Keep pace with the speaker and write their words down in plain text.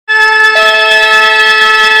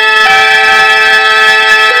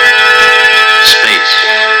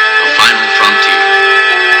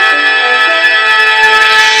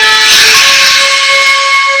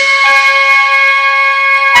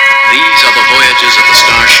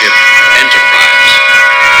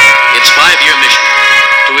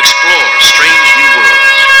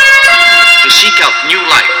seek out new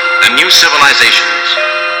life and new civilizations,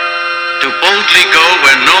 to boldly go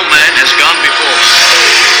where no man has gone before.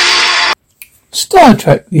 Star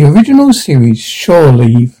Trek, the original series, Shore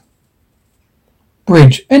Leave.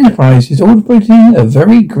 Bridge Enterprise is orbiting a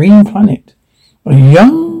very green planet. A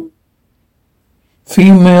young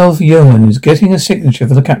female yeoman is getting a signature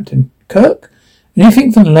for the captain. Kirk,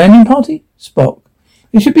 anything from the landing party? Spock,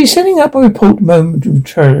 they should be sending up a report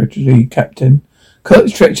momentarily, Captain. Kirk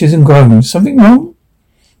stretches and groans. Something wrong?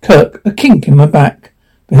 Kirk, a kink in my back.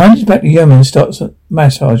 Behind his back, the yeoman starts to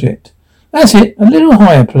massage it. That's it. A little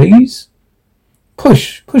higher, please.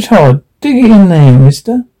 Push hard. Dig it in there,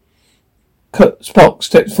 mister. Spock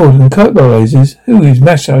steps forward and Kirk realizes who is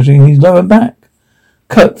massaging his lower back.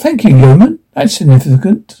 Kirk, thank you, yeoman. That's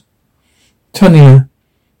significant. Tonya,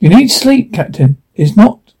 you need sleep, Captain. If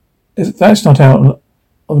that's not out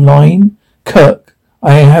of line. Kirk,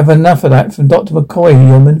 I have enough of that from Dr. McCoy,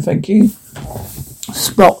 yeoman, thank you.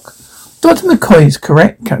 Spock, Dr. McCoy is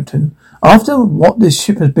correct, Captain. After what this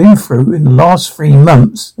ship has been through in the last 3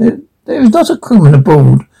 months, there is not a crewman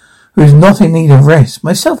aboard who is not in need of rest,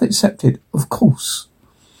 myself excepted, of course.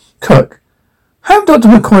 Kirk, have Dr.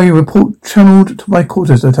 McCoy report channeled to my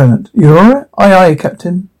quarters, Lieutenant. Uhura? Aye,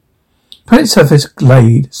 Captain. Planet surface,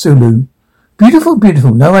 Glade, Sulu. Beautiful,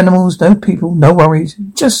 beautiful. No animals, no people, no worries.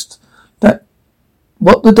 Just that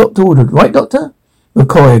what the doctor ordered. Right, Doctor?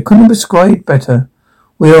 McCoy, couldn't have prescribed better.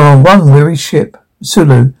 We are on one weary ship.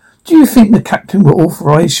 Sulu, do you think the captain will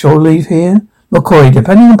authorize shore leave here? McCoy,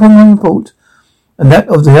 depending upon the report and that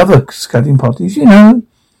of the other scouting parties, you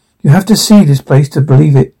have to see this place to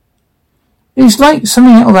believe it. It's like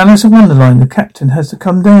something out of Alice in Wonderland. The captain has to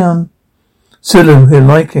come down. Sulu, he'll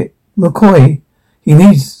like it. McCoy, he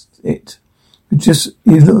needs it.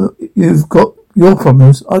 You've got your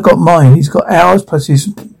problems. I got mine. He's got ours plus his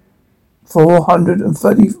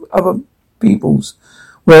 430 other people's.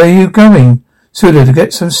 Where are you going? Sulu, to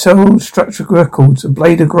get some cell structure records, a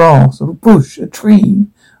blade of grass, a bush, a tree,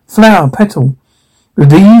 flower, petal.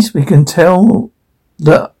 With these, we can tell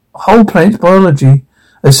the whole planet's biology.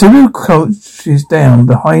 As Sulu crouches down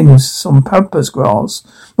behind some pampas grass,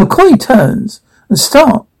 McCoy turns and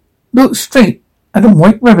looks straight at a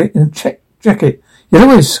white rabbit in a check jacket,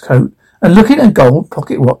 yellow waistcoat, and looking at a gold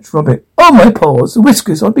pocket watch. Rabbit, oh my paws, the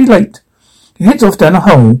whiskers, I'll be late. He heads off down a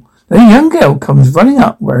hole. Then a young girl comes running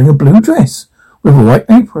up wearing a blue dress with a white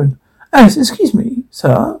apron. Alice, excuse me,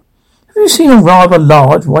 sir. Have you seen a rather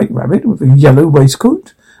large white rabbit with a yellow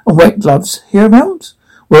waistcoat and white gloves hereabouts?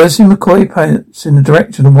 Whereas McCoy points in the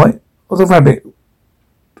direction of the rabbit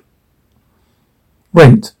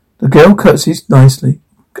went. The girl curtsies nicely.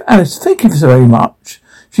 Alice, thank you so very much.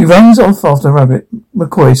 She runs off after the rabbit.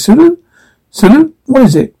 McCoy, Sulu? Sulu? What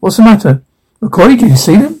is it? What's the matter? McCoy, did you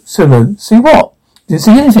see them? Sulu, see what? Didn't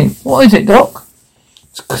see anything. What is it, Doc?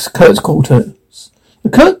 It's Kurt's quarters. The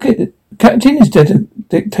captain is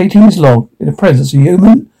dictating his log in the presence of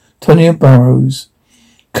human Tonya Burrows.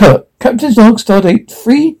 Kurt, Captain's log, stardate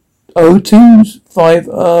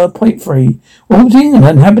 3025.3, orbiting an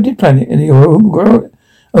uninhabited planet in the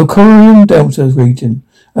Okorian Delta region,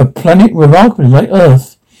 a planet remarkably like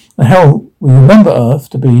Earth, and how we remember Earth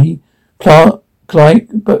to be like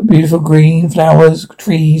but beautiful green flowers,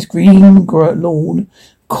 trees, green lawn,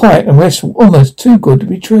 quiet and restful, almost too good to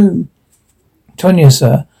be true. Tonya,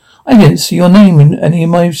 sir, I didn't see your name in any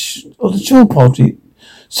of the shore party.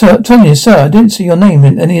 Tonya, sir, I didn't see your name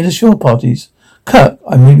in any of the shore parties. Kirk,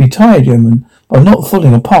 I may be tired, yeoman, but I'm not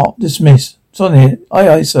falling apart. Dismiss. Tonya,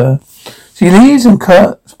 aye, sir. She leaves and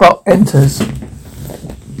Spock enters.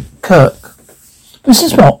 Kirk, Mr.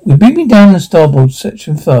 Spock, we beat me down the starboard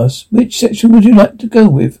section first. Which section would you like to go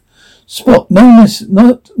with? Spock,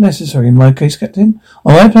 not necessary in my case, Captain.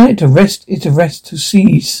 On my planet, to rest is to rest to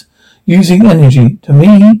cease using energy. To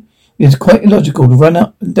me, it's quite illogical to run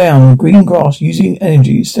up and down green grass using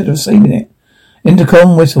energy instead of saving it.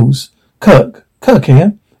 Intercom whistles. Kirk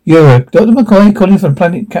here. Uhura, Dr. McCoy calling for the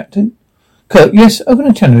planet, Captain. Kirk, yes, open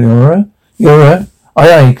the channel, Uhura. Uhura,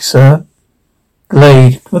 aye, sir.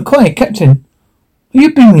 Glade, McCoy, Captain. Are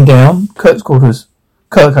you beaming down? Kirk's quarters.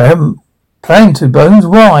 Kirk, I haven't planned to, Bones.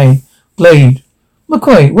 Why? Glade,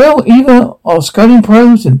 McCoy, well, either our scouting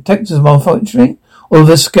pros and detectives malfunctioning, or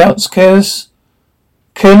the scouts careless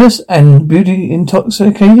and beauty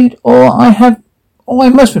intoxicated, or I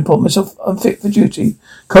must report myself unfit for duty.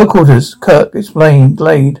 Kirk quarters. Kirk, explain.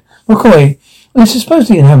 Glade, McCoy, on this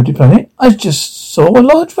supposedly inhabited planet, I just saw a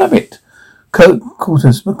large rabbit. Kirk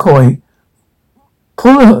quarters. McCoy,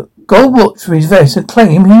 pull a gold watch from his vest and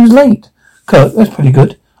claim he was late. Kirk, that's pretty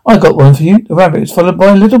good. I got one for you. The rabbit is followed by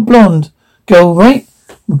a little blonde girl, right?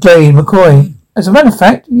 Glade, McCoy, as a matter of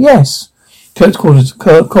fact, yes. Kirk's quarters,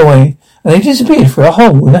 McCoy, and they disappeared through a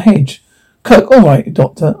hole in the hedge. Kirk, all right,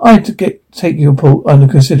 Doctor. I had to take your report under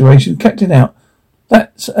consideration. Captain out.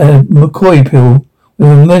 That's a McCoy pill with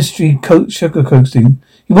a mystery sugar coating.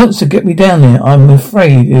 He wants to get me down there. I'm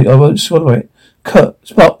afraid I won't swallow it. Kirk,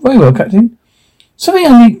 Spock, very well, Captain. Something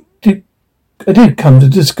I did come to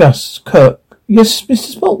discuss. Kirk, yes,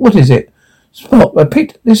 Mr. Spock, what is it? Spock, I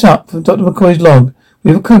picked this up from Dr. McCoy's log.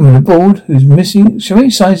 We have a crewman aboard who's missing, showing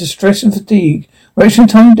signs of stress and fatigue. Reaction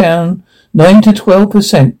time down 9 to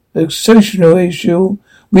 12%. The social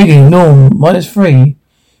reading norm -3.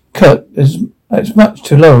 Kirk, that's much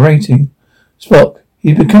too low a rating. Spock,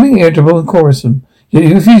 he's becoming irritable and quarrelsome, yet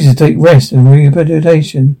he refuses to take rest and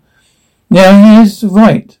rehabilitation. Now he is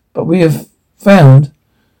right, but we have found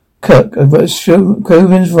Kirk,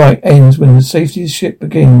 Crewman's right ends when the safety of the ship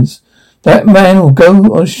begins. That man will go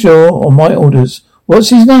on shore on my orders. What's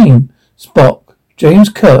his name? Spock. James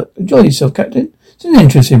Kirk. Enjoy yourself, Captain. It's an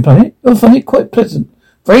interesting planet. You'll find it quite pleasant.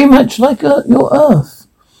 Very much like your Earth.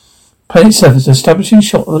 Planet 7 is establishing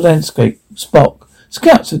shot of the landscape. Spock.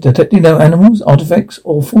 Scouts are detecting no animals, artifacts,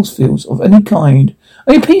 or force fields of any kind.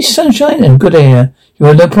 Only peace, sunshine, and good air. You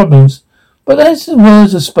have no problems. But as the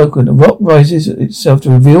words are spoken, a rock rises itself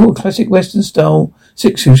to reveal a classic Western-style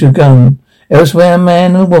six-shooter gun. Elsewhere, a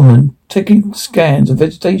man and a woman taking scans of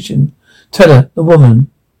vegetation. Tell her, the woman.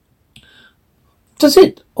 Does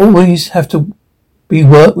it always have to be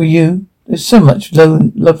work with you? There's so much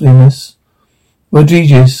loveliness.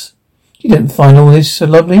 Rodriguez, you don't find all this so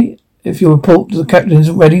lovely? If your report to the captain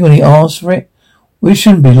isn't ready when he asks for it, we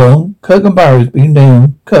shouldn't be long. Kirk and Barrows beam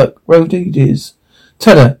down. Kirk, Rodriguez.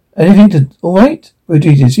 Tell her, all right?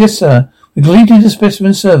 Rodriguez, yes, sir. We completed the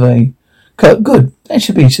specimen survey. Kirk, good. That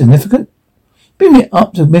should be significant. Bring it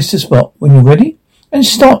up to Mr. Spock when you're ready, and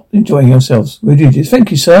start enjoying yourselves. Rodriguez, thank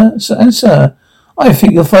you, sir. Sir, I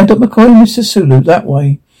think you'll find Dr. McCoy and Mr. Sulu that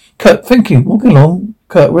way. Kirk, thank you. Walking along.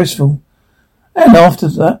 Kirk, restful. And after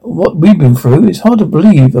that, what we've been through, it's hard to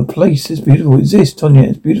believe a place this beautiful exists. Tonya,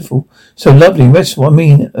 it's beautiful. So lovely and restful. I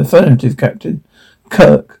mean, affirmative, Captain.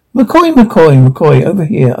 Kirk, McCoy, over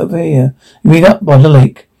here. You meet up by the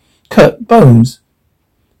lake. Kirk, Bones.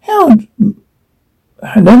 How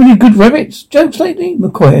many good rabbits jokes lately?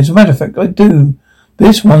 McCoy, as a matter of fact, I do.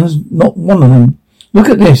 This one's not one of them. Look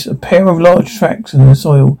at this, a pair of large tracks in the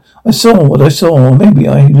soil. I saw what I saw, or maybe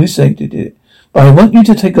I hallucinated it. But I want you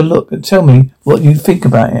to take a look and tell me what you think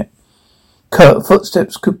about it. Kirk,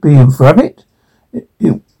 footsteps could be of rabbit.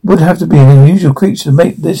 It would have to be an unusual creature to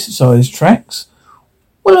make this size tracks.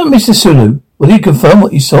 What about Mr. Sulu? Will he confirm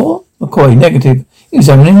what he saw? McCoy, negative.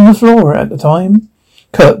 Examining the flora at the time.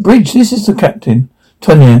 Kirk, Bridge, this is the captain.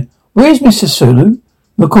 Tonya, where's Mr. Sulu?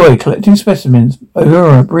 McCoy, collecting specimens.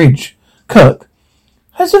 Aurora, Bridge. Kirk,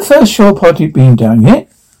 has the first shore party been down yet?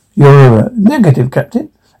 Aurora, negative, Captain.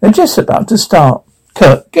 They're just about to start.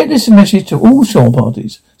 Kirk, get this message to all shore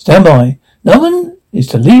parties. Stand by. No one is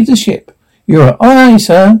to leave the ship. Aurora, aye,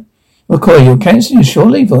 sir. McCoy, you're cancelling your shore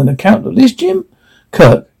leave on account of this, Jim?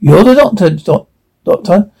 Kirk, you're the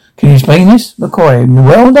doctor. Can you explain this? McCoy,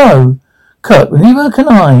 well, no. Kirk, neither can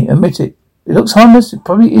I admit it. It looks harmless. It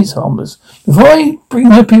probably is harmless. Before I bring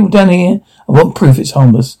my people down here, I want proof it's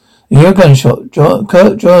harmless. They hear a gunshot.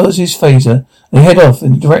 Kirk draws his phaser and they head off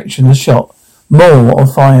in the direction of the shot. More are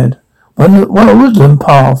fired. On a woodland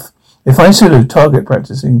path, they find Sulu target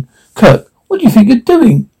practicing. Kirk, what do you think you're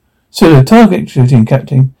doing? Sulu, target shooting,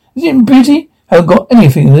 Captain. Is it pretty? Haven't got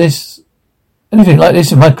anything like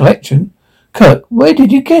this in my collection. Kirk, where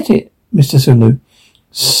did you get it, Mr. Sulu?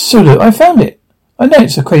 Sulu, I found it. I know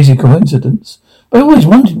it's a crazy coincidence, but I always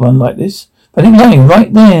wanted one like this. But it's lying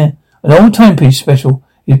right there. An old timepiece special.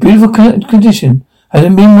 In beautiful condition.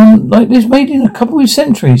 Hasn't been one like this made in a couple of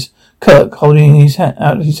centuries. Kirk holding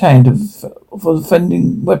out his hand for the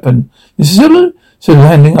fending weapon. Mr. Sulu? Sulu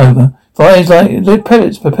handing over. Fires like lead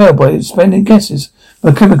pellets propelled by expanding gases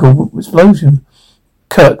of a chemical explosion.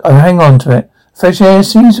 Kirk, I hang on to it. Fresh air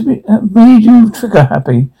seems to have made you trigger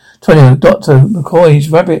happy. Dr. McCoy's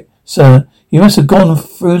rabbit, sir. You must have gone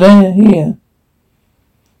through here.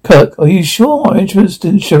 Kirk, are you sure our interests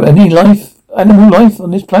didn't show any animal life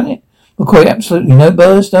on this planet? McCoy, absolutely. No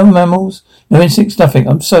birds, no mammals, no insects, nothing.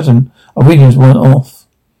 I'm certain our readings wasn't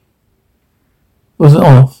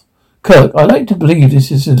off. Kirk, I like to believe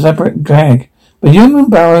this is an elaborate gag. But you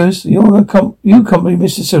and Barrows, you accompany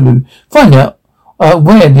Mr. Sulu. Find out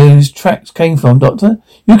where those tracks came from, Doctor.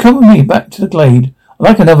 You come with me back to the glade. I'd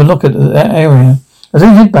like another look at that area. As they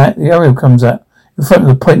head back, the aerial comes out in front of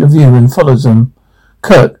the point of view and follows them.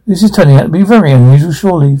 Kirk, this is turning out to be very unusual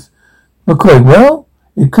shore leave. McCoy, well,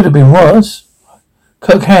 it could have been worse.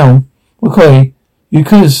 Kirk, how? McCoy, you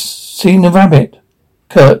could have seen the rabbit.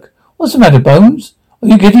 Kirk, what's the matter, Bones? Are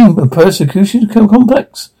you getting a persecution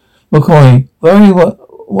complex? McCoy, very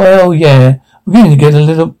well. Well, yeah. I'm beginning to get a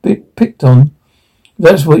little bit picked on. If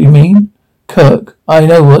that's what you mean. Kirk, I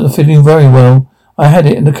know what I'm feeling very well. I had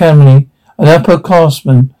it in the academy. An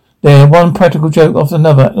upperclassman. There, one practical joke after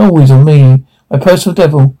another. Always on me. My personal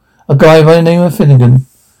devil. A guy by the name of Finnegan.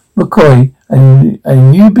 McCoy,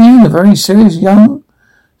 and you being a very serious young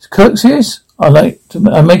Kirk serious?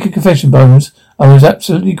 I make a confession, Bones. I was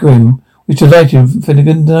absolutely grim. We delighted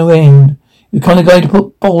Finnegan no end. You're the kind of guy to put a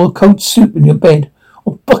bowl of cold soup in your bed,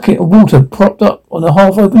 or bucket of water propped up on a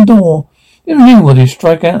half-open door. You never knew what he'd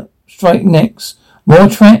strike next. More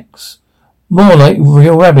tracks, more like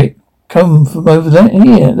real rabbit, come from over there.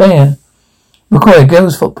 McCoy,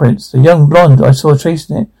 girl's footprints. The young blonde I saw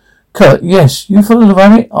chasing it. Kurt, yes, you follow the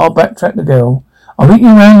rabbit. I'll backtrack the girl. I'll meet you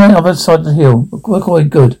around the other side of the hill. McCoy,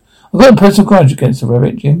 good. I've got a personal grudge against the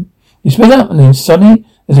rabbit, Jim. You spit up, and then suddenly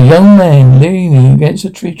there's a young man leaning against a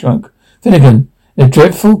tree trunk. Finnegan, in a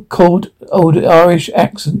dreadful, cold, old Irish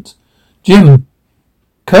accent. Jim.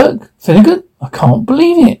 Kirk? Finnegan? I can't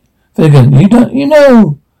believe it. Finnegan, you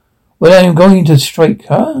know. Well, I'm going to strike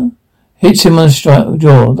her. Hits him on the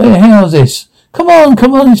jaw. There, how's this? Come on,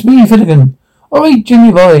 it's me, Finnegan. All right,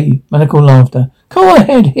 Jimmy boy. Maniacal laughter. Go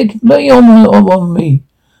ahead, lay on me.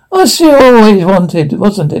 That's you always wanted,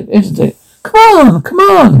 wasn't it? Isn't it? Come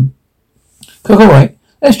on. Kirk, all right.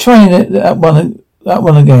 Let's try that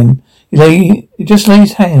one again. He just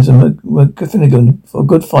lays hands on Finnegan for a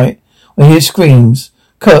good fight. When he screams,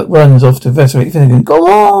 Kirk runs off to eviscerate Finnegan. Go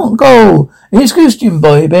on, go! Excuse Jim,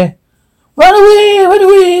 baby. Run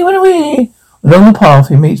away! Along the path,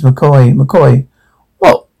 he meets McCoy.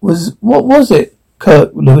 What was it?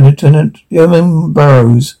 Kirk, Lieutenant Yeoman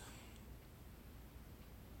Burrows.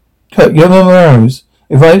 They arrive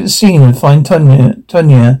at the scene and find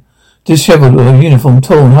Tonya, disheveled with her uniform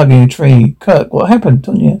torn, hugging a tree. Kirk, what happened,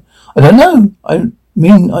 Tonya? I don't know. I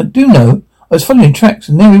do know. I was following tracks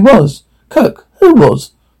and there he was. Kirk, who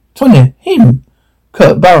was? Tonya, him.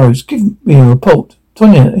 Kirk, Burrows, give me a report.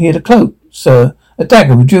 Tonya, he had a cloak, sir. A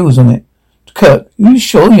dagger with jewels on it. Kirk, are you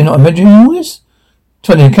sure you're not imagining all this?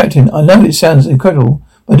 Tonya, Captain, I know it sounds incredible,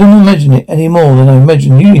 but I don't imagine it any more than I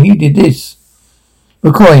imagine he did this.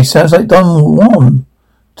 McCoy, sounds like Don Juan.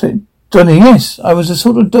 Tonya, yes, I was a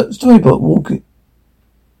sort of storybook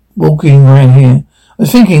walking around here. I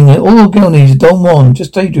was thinking that all a girl needs is Don Juan,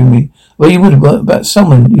 just daydreaming, where you would have about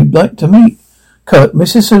someone you'd like to meet. Kirk,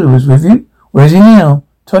 Mr. Sulu was with you? Where is he now?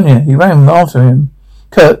 Tonya, he ran after him.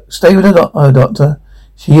 Kirk, stay with her, doctor.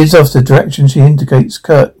 She heads off the direction she indicates.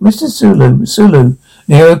 Kirk, Mr. Sulu.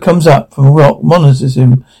 Nero comes up from a rock, monitors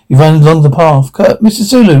him. He runs along the path. Kirk, Mr.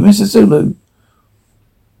 Sulu.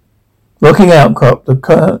 Rocky outcrop. The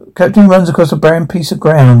captain runs across a barren piece of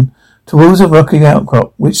ground towards a rocky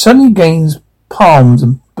outcrop, which suddenly gains palms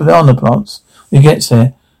and banana plants when he gets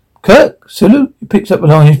there. Kirk, Sulu. He picks up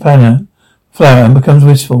an orange flower and becomes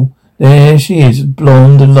wistful. There she is,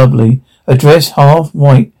 blonde and lovely. A dress half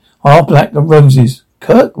white, half black of roses.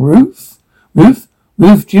 Kirk, Ruth,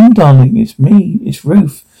 Jim darling, it's me, it's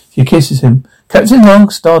Ruth. She kisses him. Captain Log,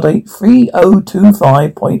 stardate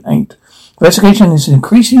 3025.8. Investigation on this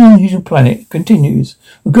increasingly unusual planet continues.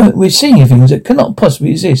 We're seeing things that cannot possibly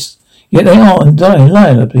exist, yet they are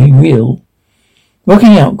undeniably real.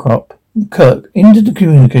 Rocky outcrop. Kirk, into the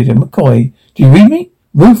communicator. McCoy, do you read me?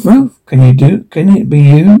 Ruth, can it be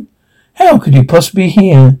you? How could you possibly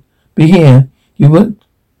be here? You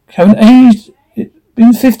haven't aged. It's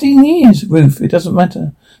been 15 years. Ruth, it doesn't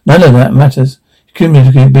matter. None of that matters.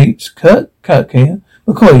 Communicator beeps. Kirk here.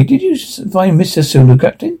 McCoy, did you find Mr. Sulu,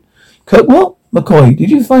 Captain? Kirk, what? McCoy, did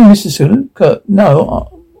you find Mr. Sulu? Kirk,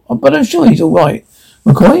 no, but I'm sure he's all right.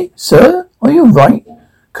 McCoy, sir, are you all right?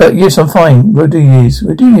 Kirk, yes, I'm fine. Rodriguez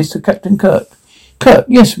to Captain Kirk. Kirk,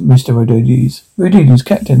 yes, Mr. Rodriguez,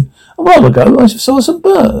 Captain. A while ago, I saw some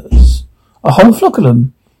birds. A whole flock of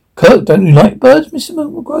them. Kirk, don't you like birds, Mr.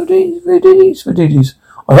 Rodriguez?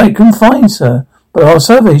 I like them fine, sir, but our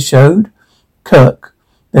surveys showed. Kirk,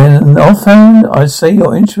 then offhand, I'd say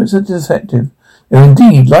your instruments are defective. There are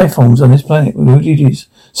indeed life forms on this planet, Rodriguez.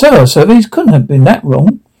 So our surveys couldn't have been that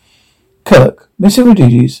wrong. Kirk, Mr.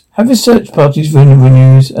 Rodriguez, have the search parties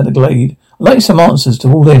renews at the Glade. I'd like some answers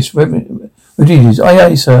to all this. Rodriguez,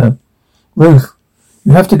 aye, sir. Ruth,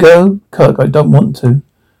 you have to go. Kirk, I don't want to.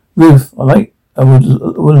 Ruth,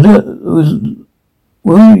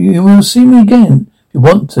 you will see me again if you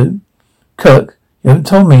want to. Kirk, you haven't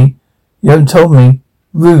told me.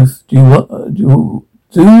 Ruth, do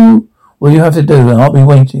what you have to do, and I'll be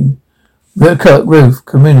waiting. Ruth,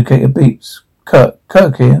 communicator beeps.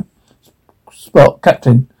 Kirk here. Spot,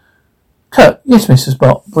 Captain. Kirk, yes, Mr.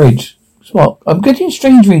 Spock. Bridge. Spock, I'm getting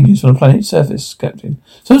strange readings from the planet's surface, Captain.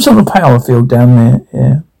 Some sort of power field down there.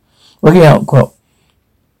 Yeah. Working out, Crop.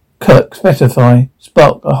 Kirk, specify.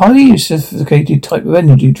 Spock, a highly sophisticated type of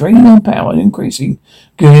energy draining our power and increasing,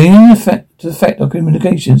 giving an effect on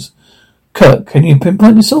communications. Kirk, can you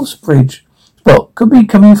pinpoint the source? Bridge. Spock, could be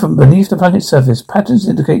coming from beneath the planet's surface. Patterns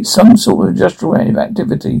indicate some sort of industrial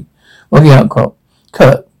activity. Working out, Crop.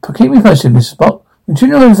 Kirk, keep me posted, Mr. Spock.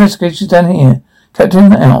 Continue our investigations down here.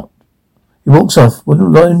 Captain out. He walks off,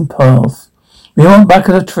 wooden line path. Meanwhile, back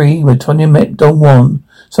at the tree where Tonya met Don Juan.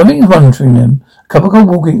 Something is monitoring them. A couple go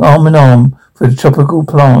walking arm in arm through the tropical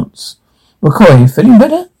plants. McCoy, feeling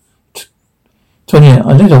better? Tonya,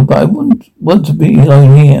 a little, but I wouldn't want to be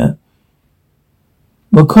alone here.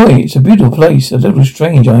 McCoy, it's a beautiful place. A little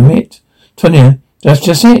strange, I admit. Tonya, that's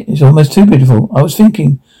just it. It's almost too beautiful. I was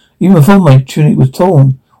thinking, even before my tunic was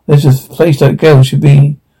torn, there's a place that girl should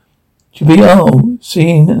be,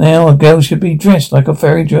 seeing now a girl should be dressed like a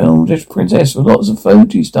fairy tale princess with lots of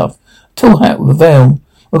floaty stuff. A tall hat with a veil.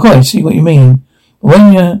 Okay, I see what you mean.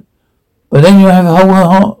 But then you have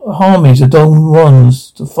whole armies of Don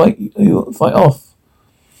Juans to fight off.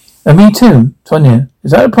 And me too, Tonya.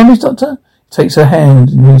 Is that a promise, Doctor? He takes her hand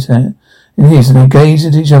in his, and they gaze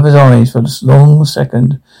at each other's eyes for a long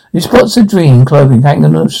second. He spots a dream clothing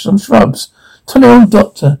hanging on some shrubs. Tonya,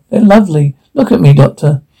 Doctor, they're lovely. Look at me,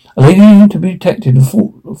 Doctor. A lady to be protected and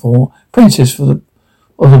fought for, princess of the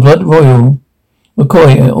blood royal.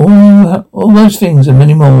 McCoy, all those things and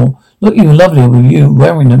many more. Look even lovelier with you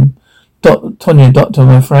wearing them. Tonya, Doctor, I'm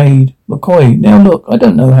afraid. McCoy, now look, I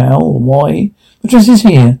don't know how or why. The dress is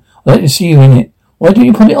here. I'd like to see you in it. Why don't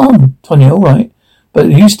you put it on? Tonya, all right. But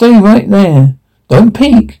you stay right there. Don't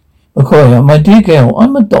peek. McCoy, my dear girl,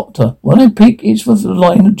 I'm a doctor. When I peek, it's for the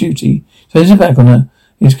line of duty. Turns his back on her.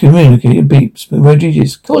 His communicator beeps. But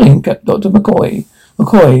Rodriguez, calling Dr. McCoy.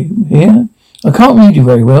 McCoy, here? I can't read you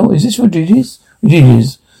very well. Is this Rodriguez?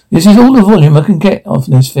 Rodriguez, this is all the volume I can get off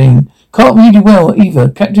this thing. Can't read you well either.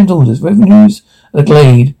 Captain's orders. Revenues at the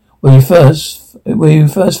Glade, where we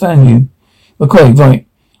first found you. McCoy, right.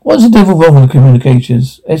 What's the devil wrong with the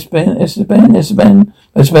communications? Esteban and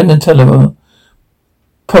Televa.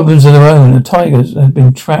 Problems of their own. The tigers have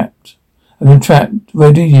been trapped.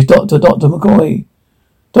 Rodriguez, Dr. McCoy.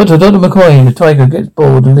 Dr. McCoy, the tiger gets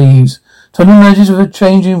bored and leaves. Tony emerges with a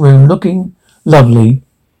changing room, looking lovely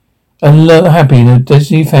and happy in a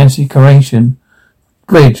Disney fancy creation.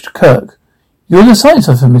 Bridge, Kirk. You're the science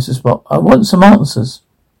officer, Mr. Spock. I want some answers.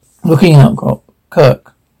 Looking out,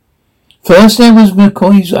 Kirk. First there was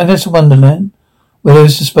McCoy's Alice in Wonderland, where there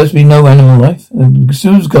was supposed to be no animal life, and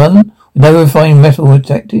Sue's gun, with no refined metal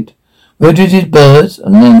detected. Rodriguez's birds,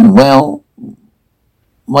 and then, the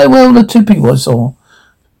two people I saw.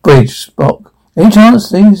 Bridge, Spock. Any chance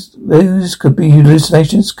these could be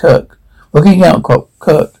hallucinations? Kirk. Looking out,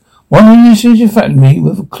 Kirk. One hallucination infected me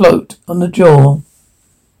with a cloak on the jaw.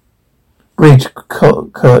 Bridge,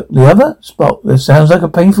 Kirk. The other? Spock. That sounds like a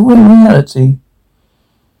painful reality.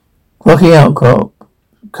 Looking out, Kirk.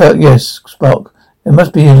 Yes, Spock. There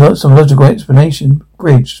must be some logical explanation.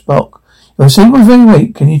 Bridge, Spock. Your signal was very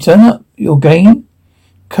weak. Can you turn up your gain?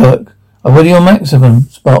 Kirk. I'm ready on maximum.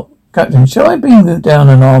 Spock. Captain, shall I bring down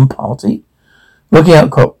an armed party? Looking out,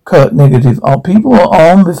 Kirk, negative. Our people are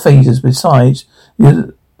armed with phasers. Besides,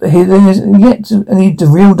 there is yet any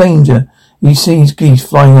real danger. He sees geese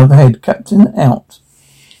flying overhead. Captain, out.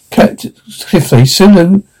 Captain, cliff face.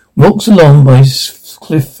 Sulu walks along by his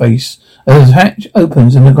cliff face. As the hatch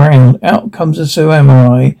opens in the ground, out comes a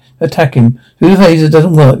samurai. Attack him. If the phaser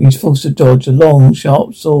doesn't work, he's forced to dodge a long,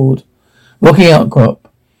 sharp sword. Looking out, Kirk.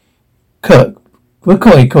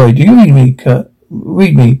 McCoy, do you read me, Kirk?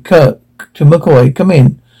 Read me, Kirk. To McCoy, come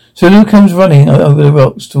in. Sulu comes running over the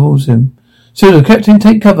rocks towards him. Sulu, Captain,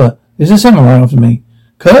 take cover. There's a samurai after me.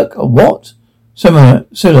 Kirk, a what? Samurai,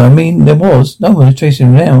 Sulu, I mean, there was. No one is chasing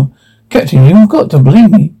him now. Captain, you've got to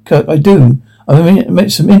believe me. Kirk, I do. I've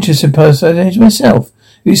met some interesting personalities myself.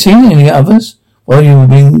 Have you seen any others while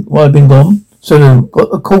I've been gone? Sulu,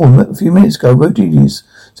 got a call a few minutes ago. Rodriguez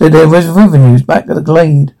said there was revenues back at the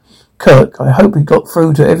Glade. Kirk, I hope he got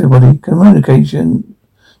through to everybody. Communication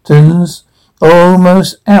turns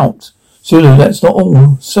almost out. Sulu, that's not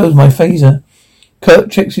all. So's my phaser. Kirk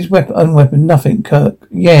checks his own weapon. Nothing. Kirk,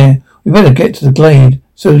 yeah, we better get to the Glade.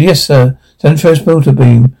 Sulu, yes, sir. Send first filter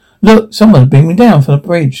beam. Look, someone's beaming down from the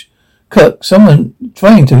bridge. Kirk, someone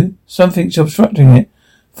trying to. Something's obstructing it.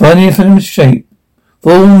 Finally, a film shape.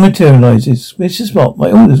 All materializes. Mr. Spock,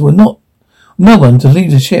 my orders were no one to leave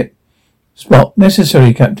the ship. Spock,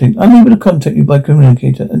 necessary, Captain. Unable to contact you by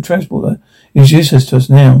communicator and transporter is useless to us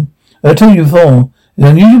now. I told you before,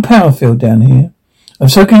 There's an unusual power field down here.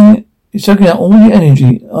 It's soaking out all the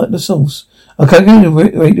energy at the source. I calculated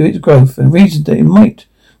the rate of its growth and reasoned that it might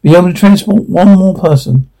be able to transport one more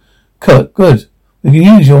person. Kirk, good. We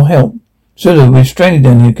can use your help. Sulu, we're stranded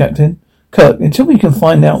down here, Captain. Kirk, until we can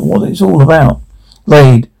find out what it's all about.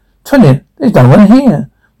 Glade, Tonya, there's no one here.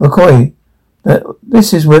 McCoy,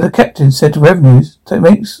 this is where the captain said to revenues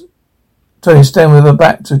makes Tonya stand with her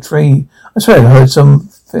back to a tree. I swear I heard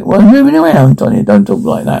one moving around. Tonya, don't talk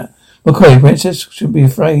like that. McCoy, Princess should be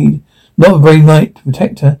afraid. Not a brave knight to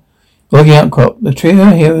protect her. Logging outcrop. The trio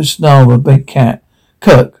heroes snarl a big cat.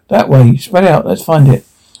 Kirk, that way. Spread out. Let's find it.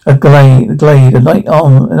 A glade, a light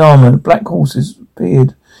armor, black horses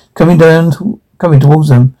appeared, coming towards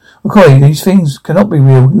them. McCoy, these things cannot be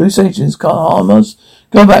real. Hallucinations can't harm us.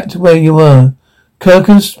 Go back to where you were. Kirk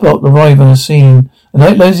and Spock arrive on the scene. The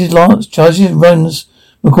knight loads his lance, charges and runs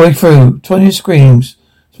McCoy through. Tonya screams.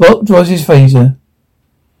 Spock draws his phaser.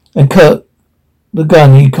 And Kirk, the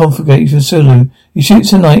gun he confiscates from Sulu. He shoots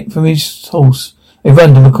the knight from his horse. They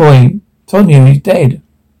run to McCoy. Tonya, he's dead.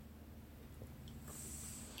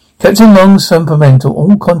 Captain Long's temperamental.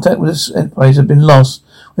 All contact with the Enterprise have been lost.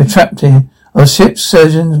 We're trapped here. Our ship's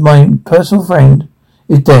surgeon, my personal friend,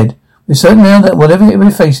 is dead. We're certain now that whatever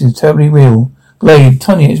we're facing is terribly real. Glade,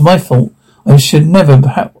 Tonya, it's my fault. I should never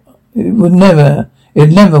it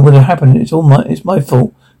never would have happened. It's my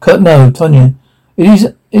fault. Kirk, no, Tonya.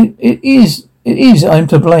 It is. I'm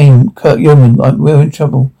to blame. Kirk Yeoman, we're in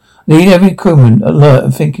trouble. Need every crewman alert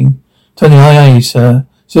and thinking. Tonya, aye, sir.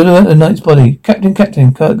 Sulu at the knight's body. Captain.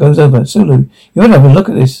 Kirk goes over. Sulu, you ought to have a look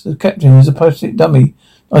at this. The captain is a plastic dummy.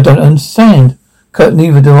 I don't understand. Kirk,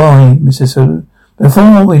 neither do I, Mr. Sulu.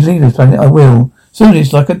 Before we leave this planet, I will. Sulu,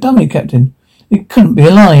 it's like a dummy, Captain. It couldn't be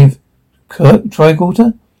alive. Kirk,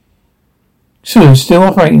 tricorder? Sulu, still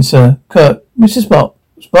operating, sir. Kirk, Mr. Spock.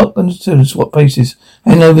 Spock and Sulu swap places.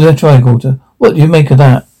 Hand over the tricorder. What do you make of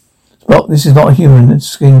that? Spock, this is not a human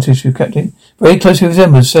skin tissue, Captain. Very closely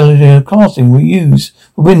resembles cellular casting we use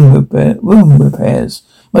for wound repairs.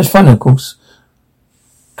 Much fun, of course.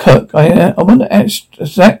 Kirk, I want to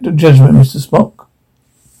exact judgment, Mr. Spock.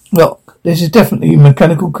 Look, this is definitely a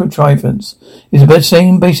mechanical contrivance. It's the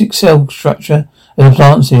same basic cell structure as the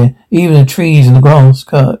plants here, even the trees and the grass.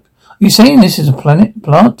 Kirk, are you saying this is a plant?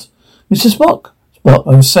 Mr. Spock?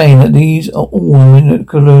 Spock, I was saying that these are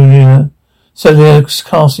all cellular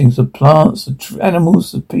castings of plants, the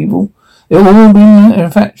animals, the people. They're all being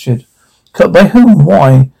manufactured. Cut by whom?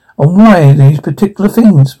 Why? And why these particular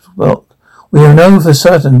things? Well, we know for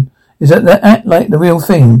certain is that they act like the real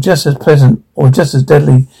thing, just as pleasant or just as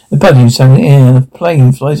deadly. The buddies hang in the air and a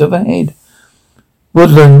plane flies overhead.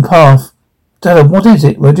 Woodland path. Dad, what is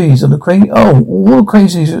it? Rodriguez on the crazy. Oh, all the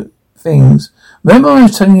crazy things. Remember I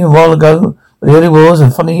was telling you a while ago about the early wars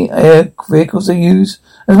and funny air vehicles they use?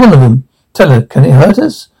 As one of them. Tell her, can it hurt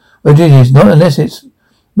us? Rodriguez, not unless it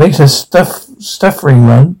makes a stuffing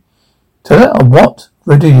run. Tell her, a what?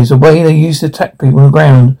 Rodriguez, a way they used to attack people on the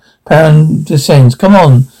ground. Pound descends. Come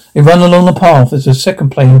on. They run along the path as the second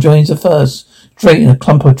plane joins the first, straight in a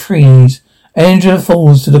clump of trees. Angela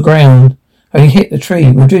falls to the ground. Having hit the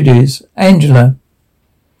tree, Rodriguez. Angela.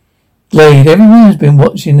 Glade, everyone has been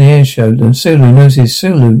watching the air show, and Sulu notices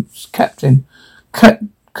Sulu's captain. Kirk,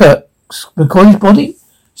 McCoy's body?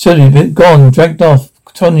 Sulu been gone, dragged off.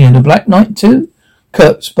 Tonya and the Black Knight too?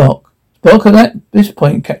 Kirk, Spock. Spock at this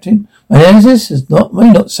point, Captain. My analysis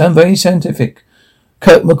may not sound very scientific.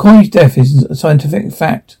 Kirk, McCoy's death is a scientific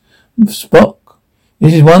fact. Spock.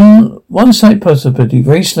 This is one slight possibility,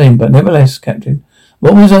 very slim, but nevertheless, Captain.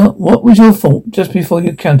 What was your fault just before you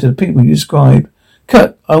encountered the people you described?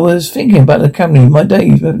 Kirk, I was thinking about the company in my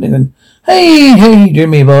days with Lincoln. Hey,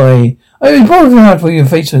 Jimmy boy. I was bored hard for your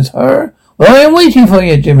face with her. Well, I am waiting for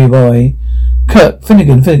you, Jimmy boy. Kirk,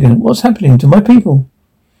 Finnegan, what's happening to my people?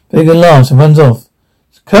 Finnegan laughs and runs off.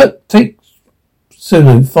 Kirk, take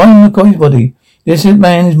Sulu, find McCoy's body. This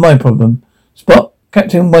man is my problem. Spock,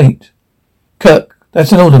 Captain, wait. Kirk,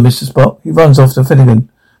 that's an order, Mr. Spock. He runs off to Finnegan.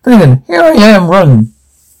 Finnegan, here I am, run.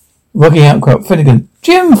 Rocky outcrop, Finnegan.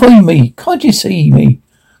 Jim, find me. Can't you see me?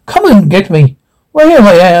 Come and get me. Well, here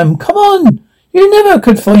I am. Come on. You never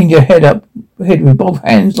could find your head with both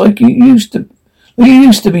hands like you used to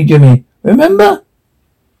be, Jimmy. Remember?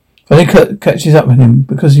 Finnegan catches up with him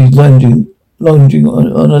because he's lunging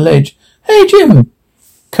on a ledge. Hey, Jim.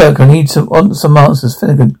 Kirk, I need some answers.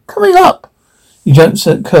 Finnegan, coming up. He jumps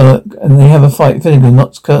at Kirk and they have a fight. Finnegan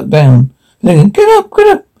knocks Kirk down. Finnegan, get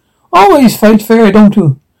up. Always fight fair, don't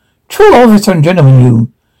you? True officer and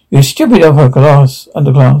gentleman, you stupid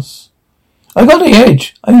underclass. I got the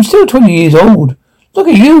edge. I'm still 20 years old. Look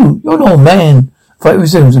at you. You're an old man. Fight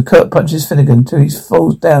resumes and Kirk punches Finnegan till he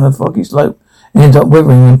falls down a foggy slope and ends up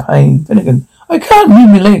withering in pain. Finnegan, I can't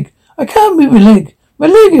move my leg. I can't move my leg. My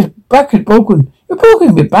leg is back is broken. You're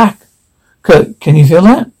broken my back. Kirk, can you feel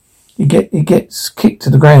that? He gets kicked to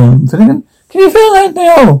the ground. Finnegan, can you feel that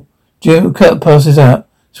now? Kirk passes out.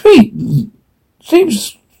 Sweet,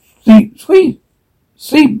 sleep,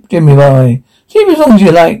 Jimmy boy. Sleep as long as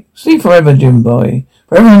you like. Sleep forever, Jimmy boy.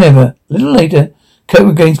 Forever and ever. A little later, Kirk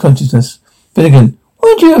regains consciousness. Finnegan, why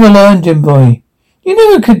don't you ever learn, Jim boy? You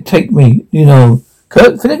never could take me, you know.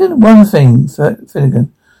 Kirk, Finnegan, one thing,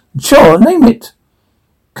 Finnegan. Sure, name it.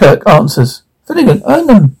 Kirk answers. Finnegan, earn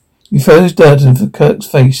them. He throws dirt into Kirk's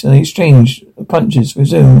face and the exchange of punches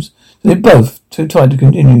resumes. They're both too tired to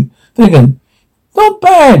continue. Finnegan, not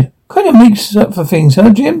bad. Kind of makes up for things,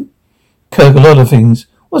 huh, Jim? Kirk, a lot of things.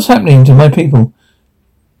 What's happening to my people?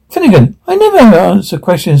 Finnegan, I never answer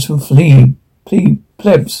questions from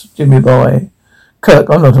plebs, Jimmy boy. Kirk,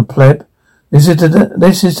 I'm not a pleb. This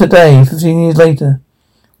is today, 15 years later.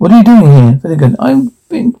 What are you doing here, Finnegan? I'm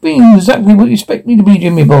being exactly what you expect me to be,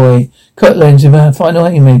 Jimmy boy. Kirk lends him a final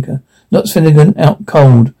haymaker. Knocks Finnegan out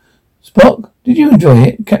cold. Spock, did you enjoy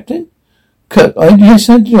it, Captain? Kirk, yes,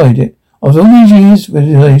 I enjoyed it. After all these years,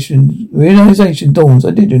 realization dawns.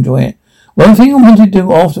 I did enjoy it. One thing I wanted to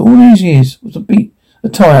do after all these years was to beat the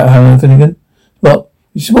tie out of Helen Finnegan. Spock,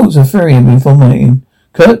 your sports are very informative.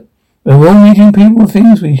 Kirk, we're all meeting people with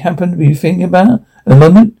things we happen to be thinking about at the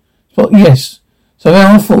moment. Spock, yes. So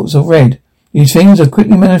our thoughts are red. These things are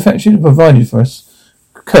quickly manufactured and provided for us.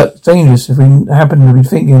 Kirk, it's dangerous if we happen to be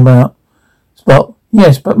thinking about. Spock,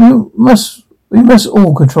 yes, but we must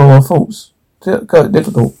all control our thoughts. Kirk,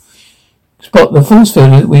 difficult. Spock, the force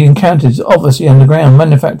field that we encountered is obviously underground.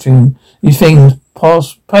 Manufacturing these things,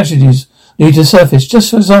 passages lead to the surface. Just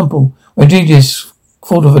for example, when Gigi's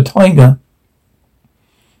thought of a tiger.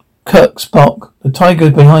 Kirk, Spock, the tiger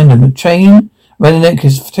is behind him. The chain around the neck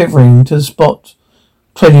is shivering to the spot,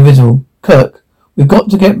 clearly visible. Kirk, we've got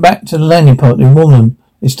to get back to the landing part and warn them.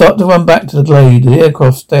 They start to run back to the glade. The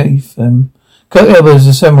aircraft stay them. Kirk elbows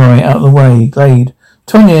the samurai out of the way. Glade.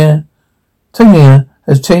 Tonya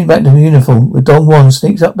has changed back to the uniform. With Dong Won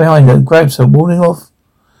sneaks up behind her and grabs her, warding off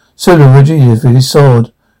Sulu Rodriguez with his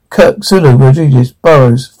sword. Kirk, Sulu Rodriguez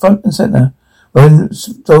burrows front and center when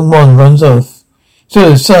Dong Won runs off.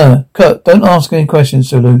 Sulu, sir. Kirk, don't ask any questions,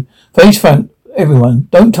 Sulu. Face front, everyone.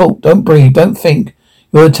 Don't talk, don't breathe, don't think.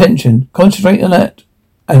 Your attention. Concentrate on that.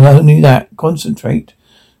 And only that. Concentrate.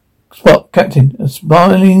 Spock, Captain. A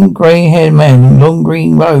smiling grey-haired man in long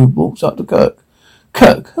green robe walks up to Kirk.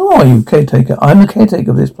 Kirk, who are you, caretaker? I'm the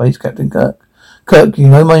caretaker of this place, Captain Kirk. Kirk, you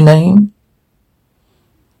know my name?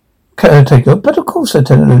 Caretaker, but of course,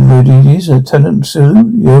 Lieutenant Rodriguez, Lieutenant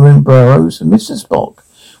Sulu, Yeoman Burrows, and Mr. Spock.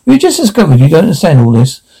 We just discovered you don't understand all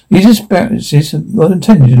this. These experiences are not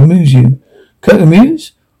intended to amuse you. Kirk,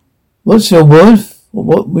 amuse? What's your word for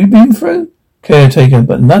what we've been through? Caretaker,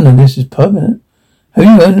 but none of this is permanent.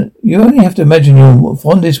 You only have to imagine your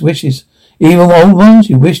fondest wishes. Even old ones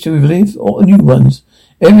you wish to relive, or new ones.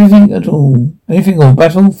 Anything at all.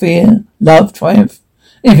 Battle, fear, love, triumph.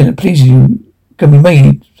 Anything that pleases you can be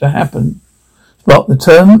made to happen. Spock, the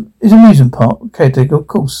term is amusement park. Caretaker, of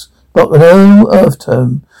course. Spock, an Earth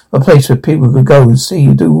term. A place where people can go and see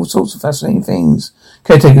and do all sorts of fascinating things.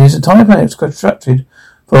 Caretaker is a tiny planet constructed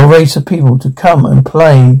for a race of people to come and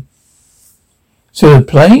play. So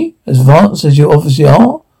play? As advanced as you obviously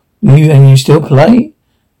are? You still play?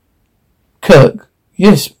 Kirk,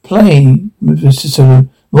 yes, play, Mr. Sulu. The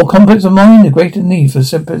more complex the mind, the greater need for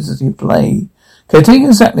simplicity of play. Caretaker,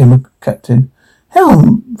 exactly, Captain.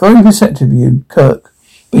 How very receptive of you, Kirk.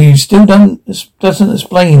 But you still doesn't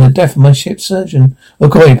explain the death of my ship's surgeon.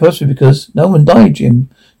 Okay, possibly because no one died, Jim.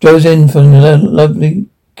 Joe's in from the lovely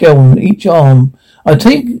girl on each arm. I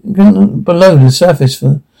take below the surface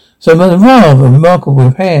for some rather remarkable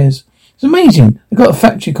repairs. It's amazing. They've got a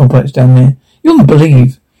factory complex down there. You wouldn't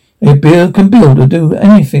believe. They can build or do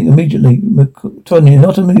anything immediately. Tonya,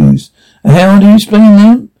 not amused. And how do you explain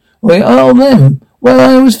them? Them. Well,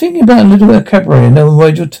 I was thinking about a little cabaret in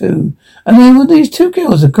Rigel 2. And there were these two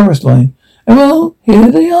girls at chorus line. And well,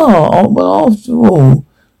 here they are. Well, after all,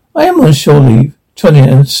 I am on shore leave. Tonya,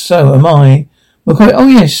 and so am I. McCoy, oh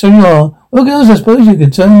yes, so you are. Well, girls, I suppose you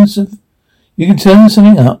can turn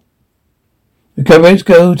something up. The cabarets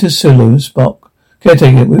go to Sulu, Spock.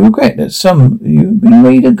 Caretaker, we regret that some of you have been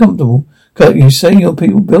made uncomfortable. Kirk, you say your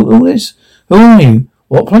people built all this? Who are you?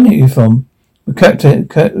 What planet are you from?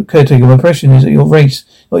 Caretaker, my impression is that your race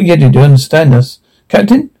not yet to understand us.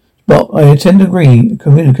 Captain? Spock, I tend to agree.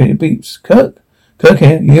 Communicate beeps. Kirk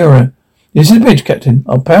here, Yura. This is the bridge, Captain.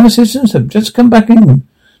 Our power systems have just come back in.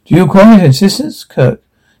 Do you require assistance, Kirk?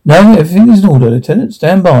 No, everything is in order, Lieutenant.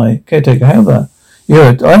 Stand by. Caretaker, however.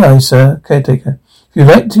 I know, sir. Caretaker. If you'd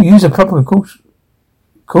like to use a proper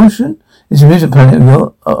caution, this amusement planet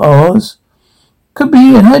of ours could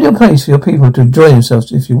be an ideal place for your people to enjoy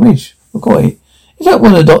themselves if you wish. McCoy, is that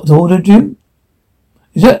what the doctor ordered, Jim?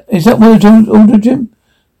 Is that what the doctor ordered, Jim?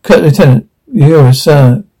 Kirk, Lieutenant.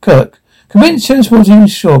 Sir. Kirk. Convince transporting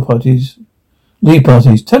shore parties. Leave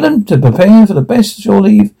parties. Tell them to prepare for the best shore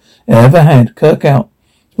leave they ever had. Kirk out.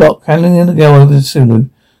 Spock handing the girl over to Sulu.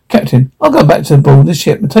 Captain, I'll go back to the board of the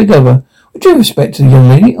ship and take over. With due respect to the young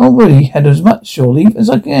lady, I already had as much shore leave as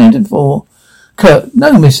I counted for. Kirk,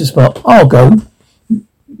 no, Mr. Spock. I'll go.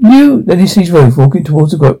 You, then he sees Ruth walking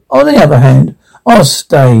towards the group. On the other hand, I'll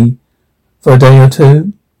stay for a day or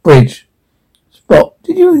two. Bridge. Spock,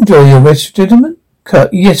 did you enjoy your rest, gentlemen? Kirk,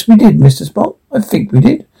 yes, we did, Mr. Spock. I think we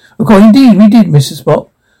did. Indeed, we did, Mr. Spock.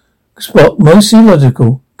 Spock, most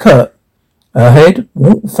illogical. Kirk, ahead,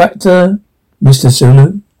 warp factor, Mr.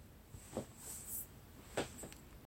 Sulu.